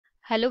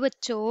Hello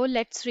बच्चों,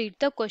 let's read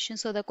the question.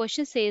 So the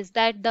question says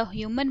that the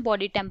human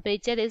body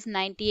temperature is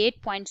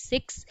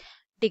 98.6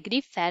 degree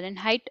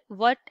Fahrenheit.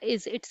 What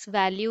is its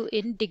value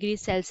in degree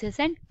Celsius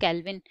and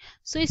Kelvin?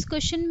 So इस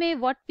question में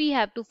what we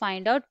have to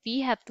find out?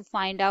 We have to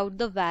find out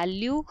the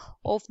value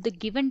of the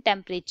given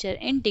temperature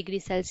in degree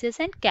Celsius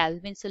and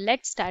Kelvin. So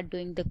let's start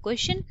doing the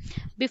question.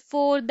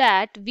 Before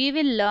that, we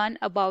will learn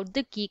about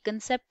the key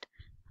concept.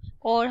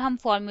 और हम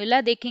formula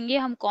देखेंगे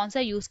हम कौन सा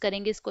use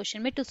करेंगे इस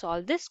question में to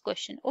solve this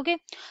question okay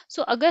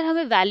so अगर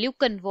हमें वैल्यू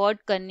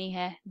कन्वर्ट करनी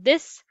है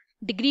this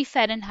degree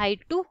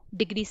Fahrenheit two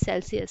degree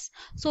Celsius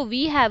so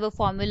we have a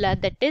formula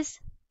that is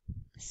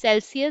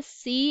Celsius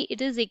C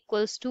it is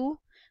equals to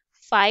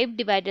 5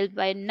 divided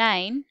by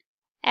 9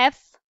 F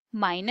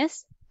minus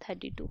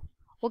 32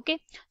 okay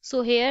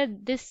so here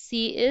this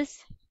C is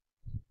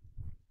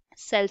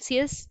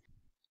Celsius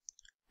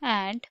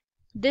and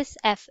this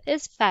F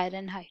is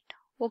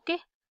Fahrenheit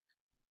okay.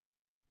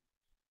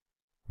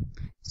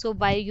 So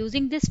by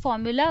using this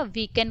formula,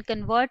 we can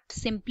convert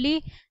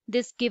simply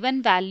this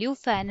given value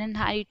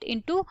Fahrenheit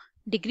into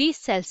degrees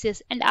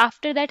Celsius and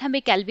after that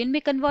हमें Kelvin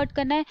में convert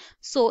करना है.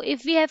 So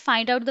if we have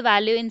find out the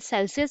value in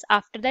Celsius,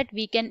 after that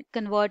we can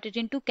convert it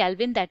into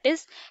Kelvin, that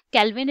is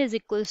Kelvin is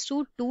equals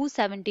to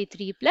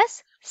 273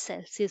 plus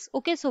Celsius.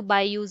 Okay, so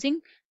by using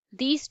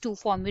these two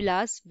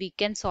formulas, we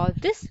can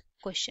solve this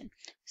question.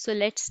 So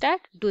let's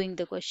start doing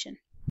the question.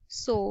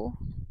 So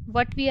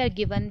what we are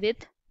given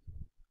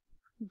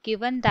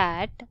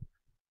that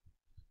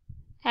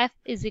F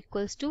is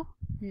equals to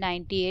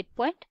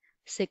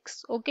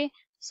 98.6 okay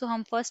so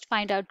हम first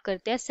find out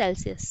करते हैं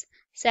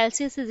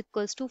Celsius is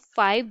equals to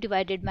 5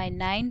 divided by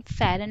 9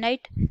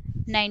 Fahrenheit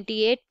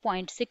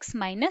 98.6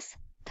 minus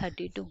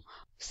 32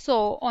 so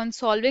on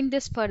solving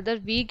this further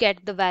we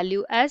get the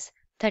value as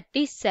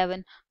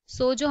 37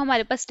 so जो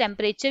हमारे पास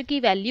temperature की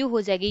value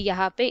हो जाएगी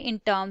यहाँ पे in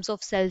terms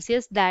of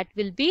Celsius that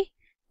will be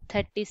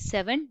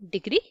 37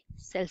 degree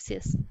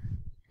Celsius.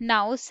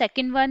 Now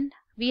second one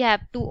we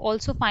have to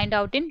also find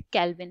out in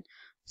Kelvin.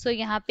 So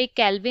यहाँ पे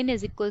Kelvin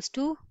is equals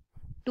to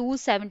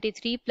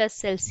 273 plus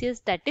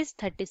Celsius that is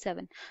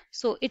 37.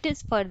 So it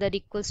is further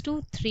equals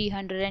to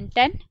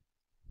 310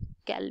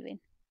 Kelvin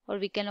or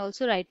we can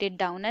also write it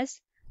down as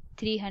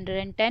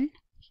 310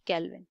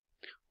 Kelvin.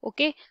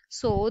 Okay,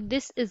 so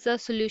this is the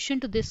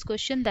solution to this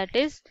question that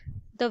is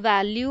the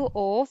value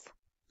of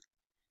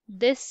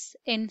this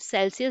in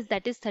Celsius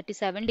that is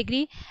 37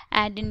 degree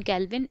and in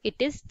Kelvin it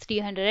is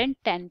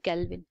 310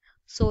 Kelvin.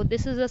 So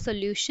this is a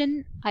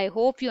solution. I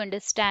hope you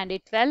understand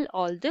it well.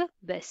 All the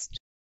best.